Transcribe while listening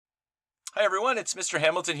Hi everyone, it's Mr.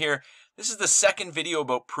 Hamilton here. This is the second video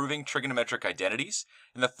about proving trigonometric identities.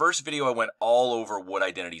 In the first video I went all over what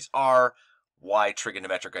identities are, why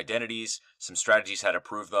trigonometric identities, some strategies how to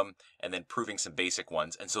prove them, and then proving some basic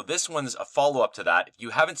ones. And so this one's a follow-up to that. If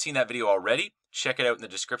you haven't seen that video already, check it out in the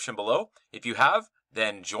description below. If you have,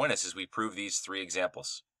 then join us as we prove these three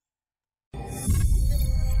examples.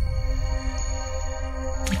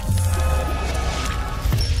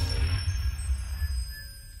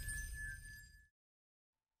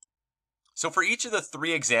 So for each of the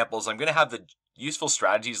three examples, I'm going to have the useful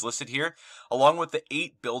strategies listed here, along with the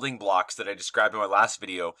 8 building blocks that I described in my last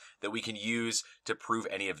video that we can use to prove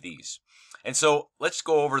any of these. And so let's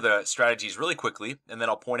go over the strategies really quickly, and then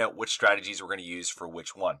I'll point out which strategies we're going to use for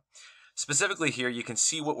which one. Specifically here, you can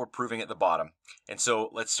see what we're proving at the bottom. And so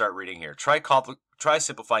let's start reading here. Try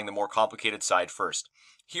simplifying the more complicated side first.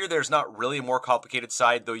 Here, there's not really a more complicated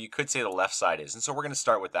side, though you could say the left side is. And so we're going to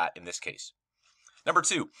start with that in this case. Number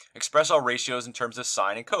 2, express all ratios in terms of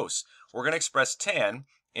sine and cos. We're going to express tan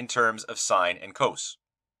in terms of sine and cos.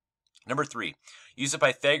 Number 3, use the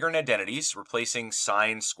Pythagorean identities, replacing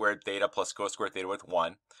sine squared theta plus cos squared theta with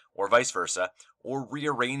 1, or vice versa, or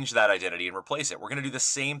rearrange that identity and replace it. We're going to do the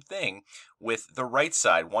same thing with the right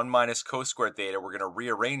side, 1 minus cos squared theta. We're going to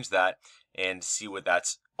rearrange that and see what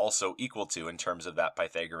that's also equal to in terms of that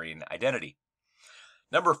Pythagorean identity.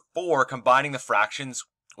 Number 4, combining the fractions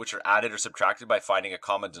which are added or subtracted by finding a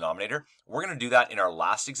common denominator. We're going to do that in our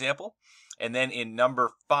last example. And then in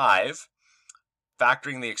number 5,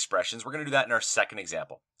 factoring the expressions, we're going to do that in our second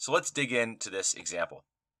example. So let's dig into this example.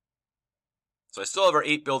 So I still have our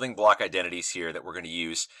 8 building block identities here that we're going to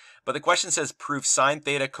use. But the question says prove sine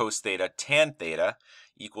theta cos theta tan theta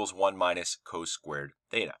equals 1 minus cos squared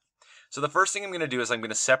theta. So the first thing I'm going to do is I'm going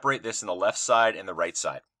to separate this in the left side and the right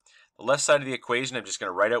side. The left side of the equation, I'm just going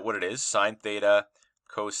to write out what it is, sine theta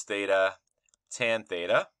cos theta, tan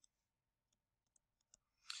theta.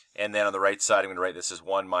 And then on the right side, I'm going to write this as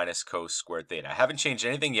 1 minus cos squared theta. I haven't changed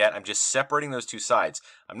anything yet. I'm just separating those two sides.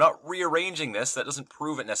 I'm not rearranging this. That doesn't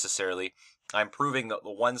prove it necessarily. I'm proving that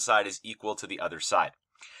the one side is equal to the other side.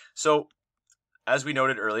 So as we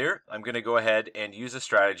noted earlier, I'm going to go ahead and use a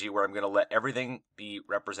strategy where I'm going to let everything be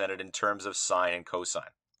represented in terms of sine and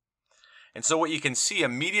cosine. And so what you can see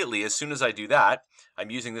immediately as soon as I do that,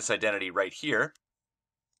 I'm using this identity right here.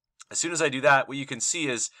 As soon as I do that, what you can see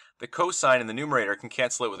is the cosine in the numerator can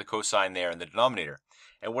cancel out with the cosine there in the denominator.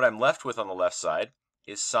 And what I'm left with on the left side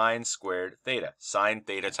is sine squared theta. Sine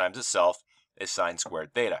theta times itself is sine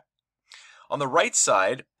squared theta. On the right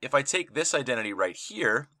side, if I take this identity right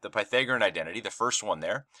here, the Pythagorean identity, the first one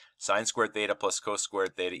there, sine squared theta plus cos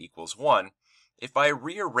squared theta equals 1, if I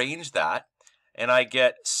rearrange that and I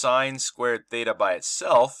get sine squared theta by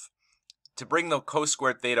itself, to bring the cos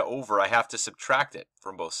squared theta over, I have to subtract it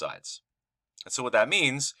from both sides. And so what that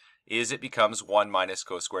means is it becomes 1 minus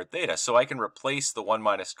cos squared theta. So I can replace the 1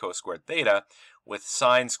 minus cos squared theta with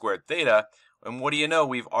sine squared theta. And what do you know?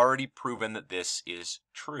 We've already proven that this is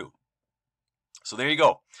true. So there you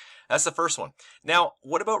go. That's the first one. Now,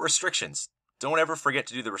 what about restrictions? Don't ever forget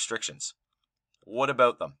to do the restrictions. What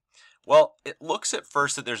about them? Well, it looks at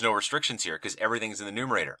first that there's no restrictions here because everything's in the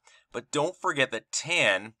numerator. But don't forget that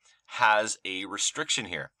tan has a restriction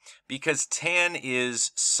here. Because tan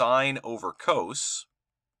is sine over cos,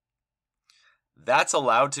 that's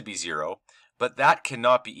allowed to be 0, but that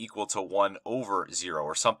cannot be equal to 1 over 0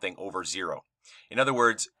 or something over 0. In other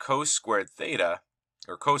words, cos squared theta,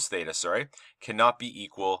 or cos theta, sorry, cannot be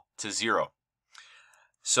equal to 0.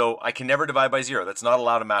 So I can never divide by 0. That's not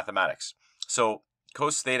allowed in mathematics. So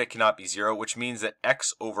cos theta cannot be 0, which means that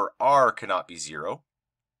x over r cannot be 0.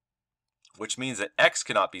 Which means that x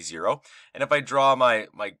cannot be 0. And if I draw my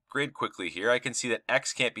grid quickly here, I can see that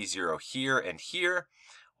x can't be 0 here and here.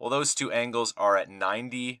 Well, those two angles are at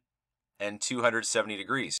 90 and 270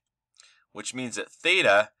 degrees, which means that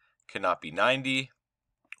theta cannot be 90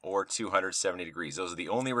 or 270 degrees. Those are the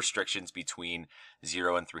only restrictions between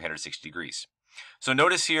 0 and 360 degrees. So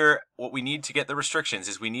notice here, what we need to get the restrictions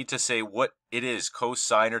is we need to say what it is, cos,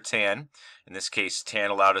 sine, or tan. In this case, tan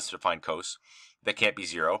allowed us to find cos. That can't be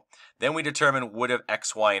 0. Then we determine what if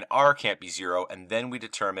x, y, and r can't be 0, and then we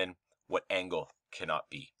determine what angle cannot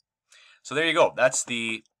be. So there you go. That's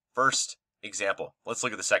the first example. Let's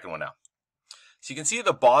look at the second one now. So you can see at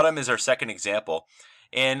the bottom is our second example,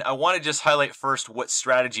 and I want to just highlight first what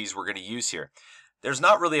strategies we're going to use here. There's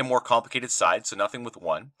not really a more complicated side, so nothing with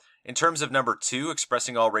 1. In terms of number 2,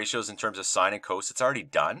 expressing all ratios in terms of sine and cos, it's already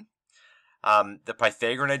done. The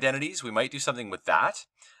Pythagorean identities, we might do something with that.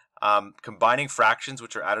 Combining fractions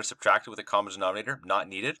which are added or subtracted with a common denominator, not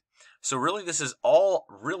needed. So really this is all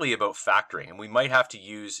really about factoring, and we might have to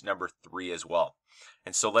use number 3 as well.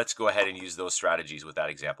 And so let's go ahead and use those strategies with that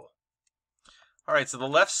example. All right, so the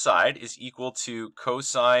left side is equal to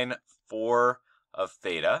cosine 4 of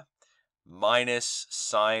theta minus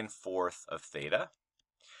sine 4th of theta.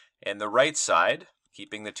 And the right side,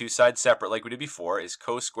 keeping the two sides separate like we did before, is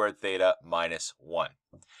cos squared theta minus 1.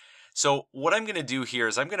 So what I'm going to do here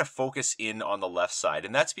is I'm going to focus in on the left side,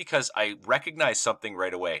 and that's because I recognize something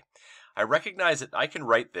right away. I recognize that I can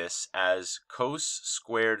write this as cos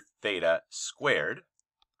squared theta squared,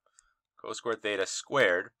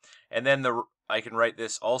 and then I can write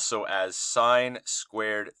this also as sine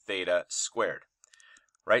squared theta squared,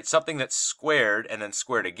 right? Something that's squared and then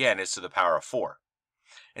squared again is to the power of 4.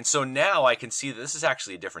 And so now I can see that this is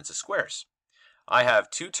actually a difference of squares. I have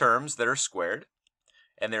two terms that are squared,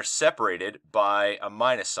 and they're separated by a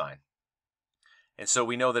minus sign. And so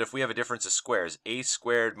we know that if we have a difference of squares, a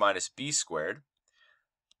squared minus b squared,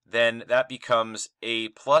 then that becomes a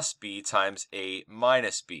plus b times a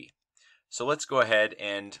minus b. So let's go ahead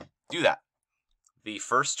and do that. The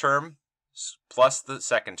first term plus the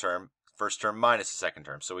second term, first term minus the second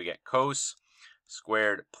term. So we get cos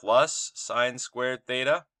squared plus sine squared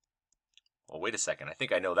theta. Well, wait a second. I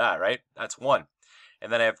think I know that, right? That's 1.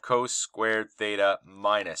 And then I have cos squared theta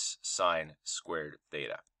minus sine squared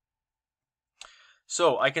theta.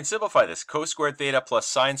 So I can simplify this. Cos squared theta plus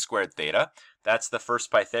sine squared theta. That's the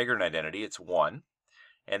first Pythagorean identity. It's 1.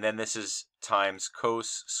 And then this is times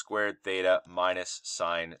cos squared theta minus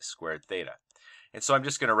sine squared theta. And so I'm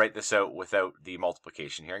just going to write this out without the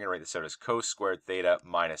multiplication here. I'm going to write this out as cos squared theta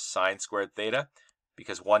minus sine squared theta,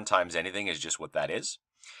 because 1 times anything is just what that is.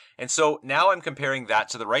 And so now I'm comparing that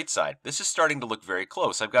to the right side. This is starting to look very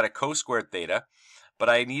close. I've got a cos squared theta, but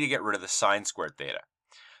I need to get rid of the sine squared theta.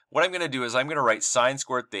 What I'm going to do is I'm going to write sine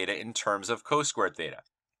squared theta in terms of cos squared theta.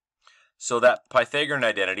 So that Pythagorean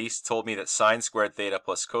identity told me that sine squared theta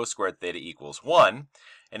plus cos squared theta equals 1.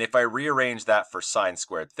 And if I rearrange that for sine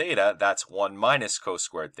squared theta, that's 1 minus cos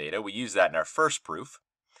squared theta. We use that in our first proof.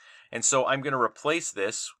 And so I'm going to replace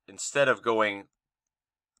this, instead of going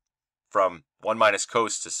from 1 minus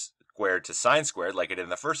cos squared to sine squared like I did in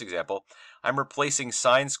the first example, I'm replacing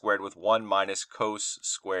sine squared with 1 minus cos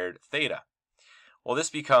squared theta. Well,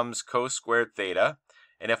 this becomes cos squared theta,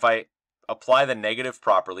 and if I apply the negative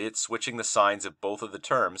properly, it's switching the signs of both of the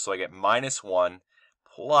terms, so I get minus 1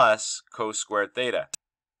 plus cos squared theta,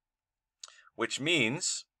 which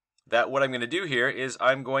means that what I'm going to do here is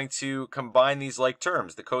I'm going to combine these like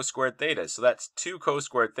terms, the cos squared theta. So that's 2 cos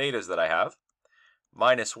squared thetas that I have,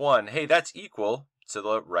 minus 1. Hey, that's equal to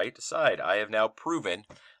the right side. I have now proven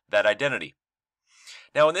that identity.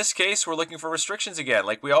 Now in this case, we're looking for restrictions again,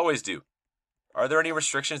 like we always do. Are there any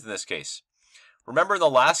restrictions in this case? Remember in the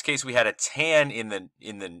last case we had a tan in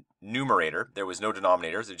the numerator. There was no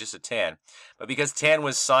denominators, it was just a tan. But because tan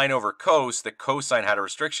was sine over cos, the cosine had a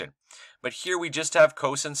restriction. But here we just have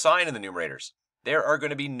cos and sine in the numerators. There are going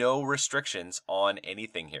to be no restrictions on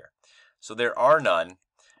anything here. So there are none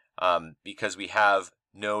because we have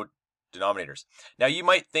no denominators. Now you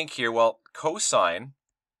might think here, well, cosine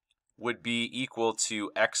would be equal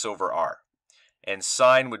to x over r. And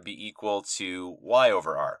sine would be equal to y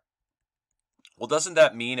over r. Well, doesn't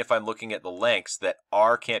that mean if I'm looking at the lengths that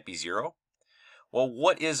r can't be 0? Well,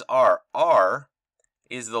 what is r? R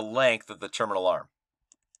is the length of the terminal arm.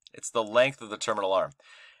 It's the length of the terminal arm.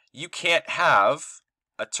 You can't have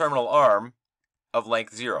a terminal arm of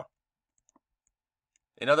length 0.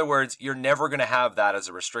 In other words, you're never going to have that as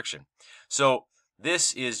a restriction. So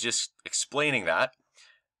this is just explaining that.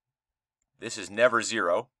 This is never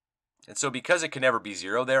 0. And so because it can never be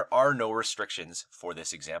 0, there are no restrictions for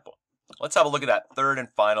this example. Let's have a look at that third and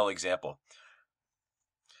final example.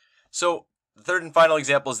 So the third and final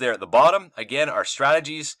example is there at the bottom. Again, our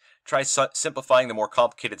strategies, try simplifying the more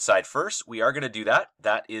complicated side first. We are going to do that.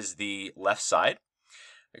 That is the left side.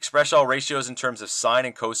 Express all ratios in terms of sine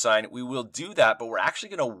and cosine. We will do that, but we're actually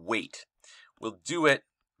going to wait. We'll do it,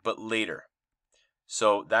 but later.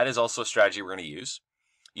 So that is also a strategy we're going to use.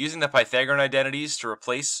 Using the Pythagorean identities to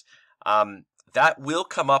replace, that will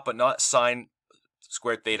come up, but not sine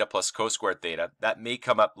squared theta plus cos squared theta. That may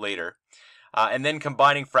come up later. And then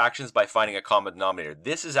combining fractions by finding a common denominator.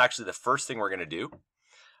 This is actually the first thing we're going to do.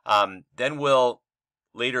 Then we'll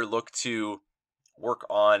later look to work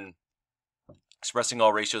on expressing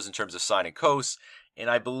all ratios in terms of sine and cos. And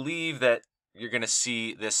I believe that you're going to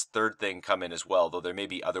see this third thing come in as well, though there may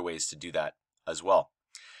be other ways to do that as well.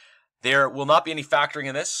 There will not be any factoring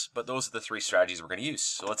in this, but those are the 3 strategies we're going to use.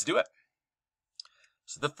 So let's do it.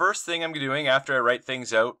 So the first thing I'm doing after I write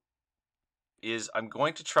things out is I'm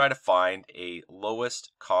going to try to find a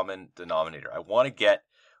lowest common denominator. I want to get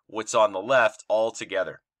what's on the left all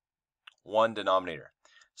together, one denominator.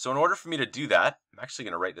 So in order for me to do that, I'm actually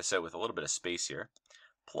going to write this out with a little bit of space here,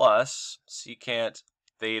 plus secant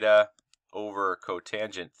theta over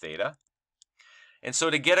cotangent theta. And so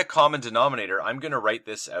to get a common denominator, I'm going to write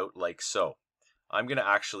this out like so. I'm going to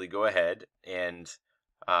actually go ahead and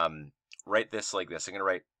write this like this. I'm going to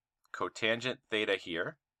write cotangent theta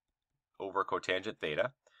here over cotangent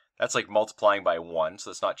theta. That's like multiplying by 1, so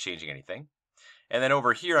that's not changing anything. And then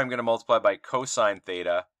over here, I'm going to multiply by cosine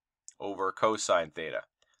theta over cosine theta.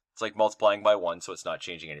 It's like multiplying by 1, so it's not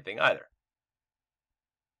changing anything either.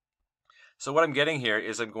 So what I'm getting here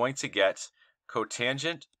is I'm going to get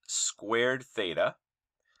cotangent squared theta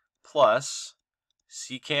plus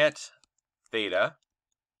secant theta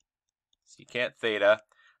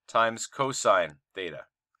times cosine theta.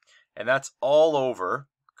 And that's all over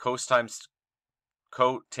cos times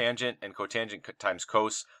cotangent and cotangent times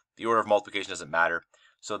cos. The order of multiplication doesn't matter.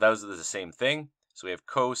 So those are the same thing. So we have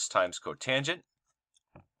cos times cotangent,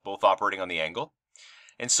 both operating on the angle.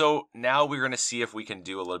 And so now we're going to see if we can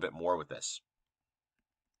do a little bit more with this.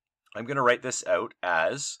 I'm going to write this out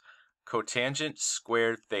as cotangent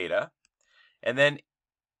squared theta. And then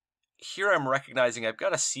here I'm recognizing I've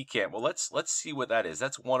got a secant. Well, let's see what that is.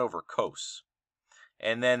 That's 1 over cos.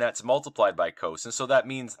 And then that's multiplied by cos. And so that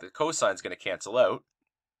means the cosine is going to cancel out,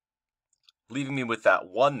 leaving me with that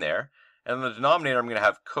 1 there. And in the denominator, I'm going to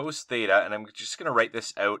have cos theta. And I'm just going to write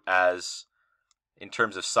this out as in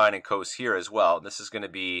terms of sine and cos here as well. And this is going to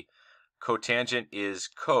be cotangent is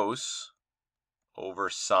cos over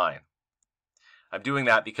sine. I'm doing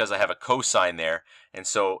that because I have a cosine there. And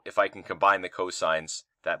so if I can combine the cosines,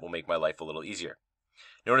 that will make my life a little easier.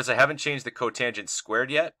 Notice I haven't changed the cotangent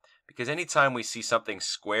squared yet, because anytime we see something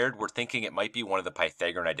squared, we're thinking it might be one of the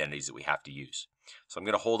Pythagorean identities that we have to use. So I'm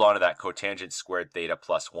going to hold on to that cotangent squared theta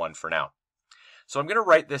plus 1 for now. So I'm going to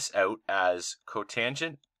write this out as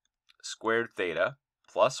cotangent squared theta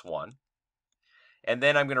plus 1. And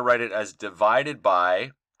then I'm going to write it as divided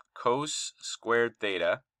by cos squared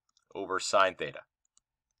theta over sine theta.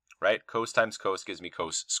 Right? Cos times cos gives me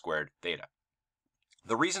cos squared theta.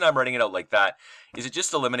 The reason I'm writing it out like that is it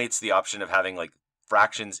just eliminates the option of having like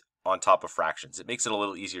fractions on top of fractions. It makes it a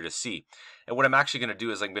little easier to see. And what I'm actually going to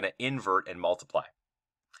do is I'm going to invert and multiply.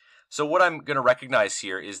 So what I'm going to recognize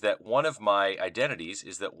here is that one of my identities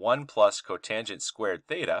is that 1 plus cotangent squared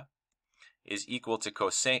theta is equal to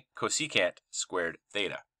cosecant squared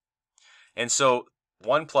theta. And so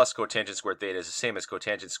 1 plus cotangent squared theta is the same as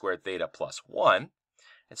cotangent squared theta plus 1.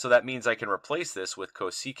 And so that means I can replace this with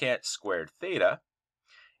cosecant squared theta.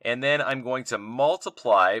 And then I'm going to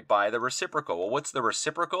multiply by the reciprocal. Well, what's the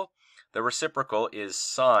reciprocal? The reciprocal is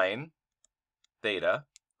sine theta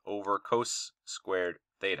over cos squared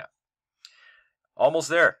theta. Almost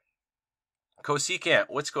there. Cosecant.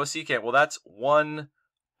 What's cosecant? Well, that's 1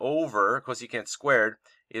 over, cosecant squared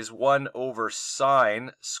is 1 over sine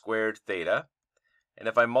squared theta. And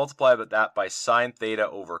if I multiply that by sine theta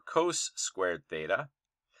over cos squared theta,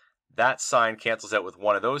 that sine cancels out with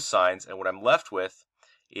one of those sines. And what I'm left with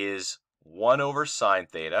is 1 over sine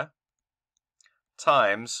theta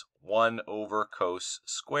times 1 over cos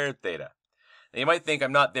squared theta. Now you might think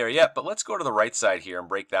I'm not there yet, but let's go to the right side here and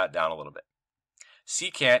break that down a little bit.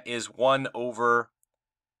 Secant is 1 over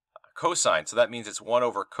cosine, so that means it's 1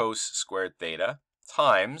 over cos squared theta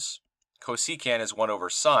times cosecant is 1 over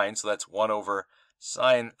sine, so that's 1 over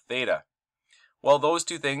sine theta. Well, those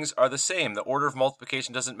two things are the same. The order of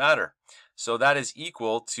multiplication doesn't matter. So that is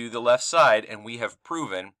equal to the left side, and we have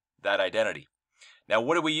proven that identity. Now,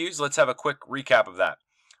 what did we use? Let's have a quick recap of that.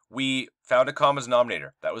 We found a common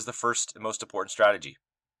denominator. That was the first and most important strategy.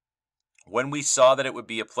 When we saw that it would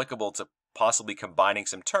be applicable to possibly combining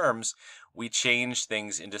some terms, we changed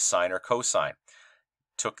things into sine or cosine.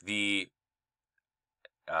 Took the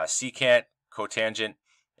secant, cotangent,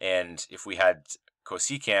 and if we had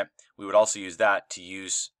cosecant, we would also use that to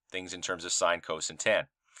use things in terms of sine, cos, and tan.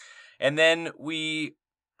 And then we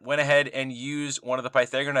went ahead and used one of the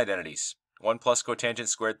Pythagorean identities. 1 plus cotangent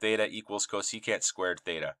squared theta equals cosecant squared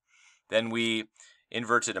theta. Then we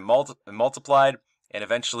inverted and multiplied, and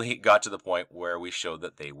eventually got to the point where we showed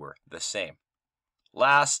that they were the same.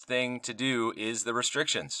 Last thing to do is the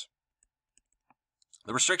restrictions.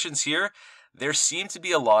 The restrictions here, there seem to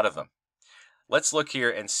be a lot of them. Let's look here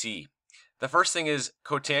and see. The first thing is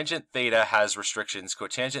cotangent theta has restrictions.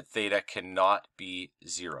 Cotangent theta cannot be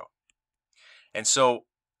 0. And so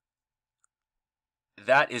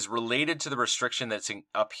that is related to the restriction that's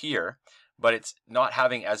up here, but it's not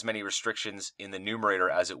having as many restrictions in the numerator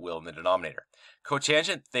as it will in the denominator.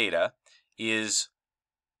 Cotangent theta is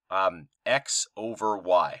x over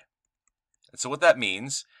y. And so what that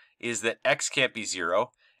means is that x can't be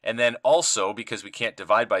 0, and then also, because we can't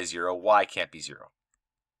divide by 0, y can't be 0.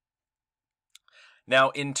 Now,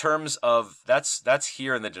 in terms of, that's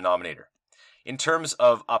here in the denominator. In terms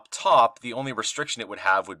of up top, the only restriction it would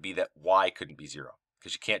have would be that y couldn't be 0,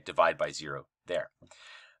 because you can't divide by 0 there.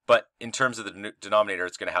 But in terms of the denominator,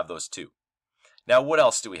 it's going to have those two. Now, what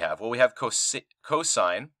else do we have? Well, we have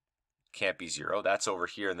cosine can't be 0. That's over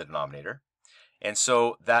here in the denominator. And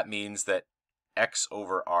so that means that x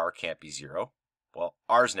over r can't be 0. Well,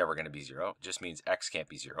 r is never going to be 0. It just means x can't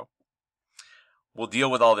be 0. We'll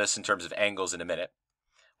deal with all this in terms of angles in a minute.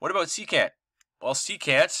 What about secant? Well,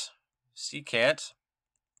 secant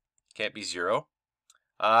can't be 0.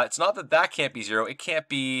 It's not that that can't be 0. It can't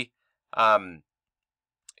be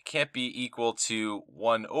equal to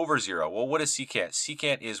 1 over 0. Well, what is secant?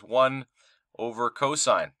 Secant is 1 over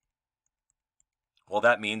cosine. Well,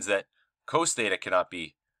 that means that cos theta cannot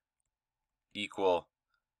be equal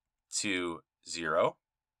to 0.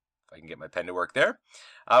 If I can get my pen to work there,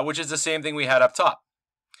 which is the same thing we had up top.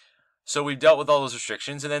 So we've dealt with all those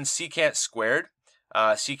restrictions, and then secant squared.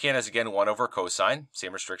 Secant is again 1 over cosine,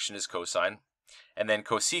 same restriction as cosine. And then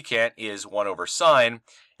cosecant is 1 over sine,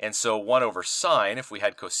 and so 1 over sine, if we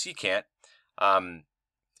had cosecant,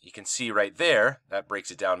 you can see right there, that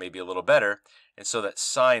breaks it down maybe a little better, and so that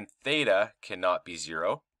sine theta cannot be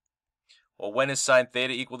 0. Well, when is sine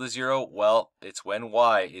theta equal to 0? Well, it's when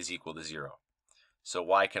y is equal to 0. So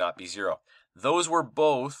y cannot be 0. Those were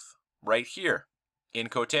both right here in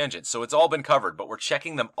cotangent. So it's all been covered, but we're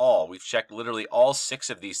checking them all. We've checked literally all 6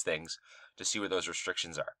 of these things to see where those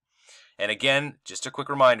restrictions are. And again, just a quick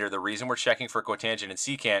reminder, the reason we're checking for cotangent and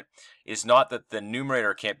secant is not that the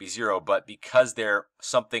numerator can't be 0, but because they're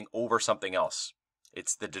something over something else.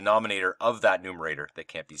 It's the denominator of that numerator that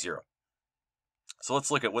can't be 0. So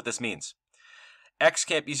let's look at what this means. X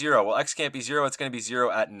can't be 0. Well, x can't be 0. It's going to be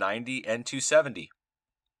 0 at 90 and 270.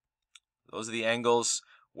 Those are the angles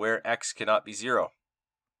where x cannot be 0.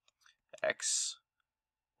 X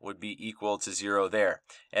would be equal to 0 there.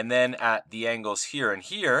 And then at the angles here and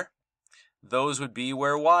here, those would be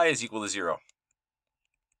where y is equal to 0.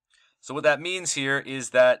 So what that means here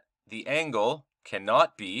is that the angle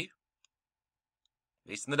cannot be,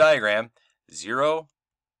 based on the diagram, 0,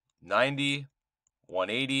 90,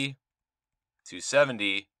 180,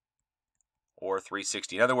 270, or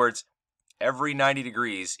 360. In other words, every 90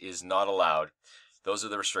 degrees is not allowed. Those are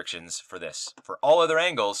the restrictions for this. For all other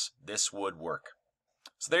angles, this would work.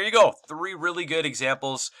 So there you go. 3 really good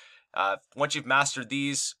examples. Once you've mastered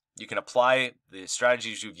these, you can apply the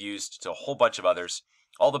strategies you've used to a whole bunch of others.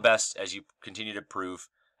 All the best as you continue to prove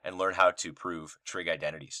and learn how to prove trig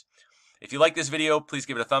identities. If you like this video, please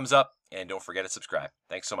give it a thumbs up and don't forget to subscribe.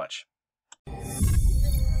 Thanks so much.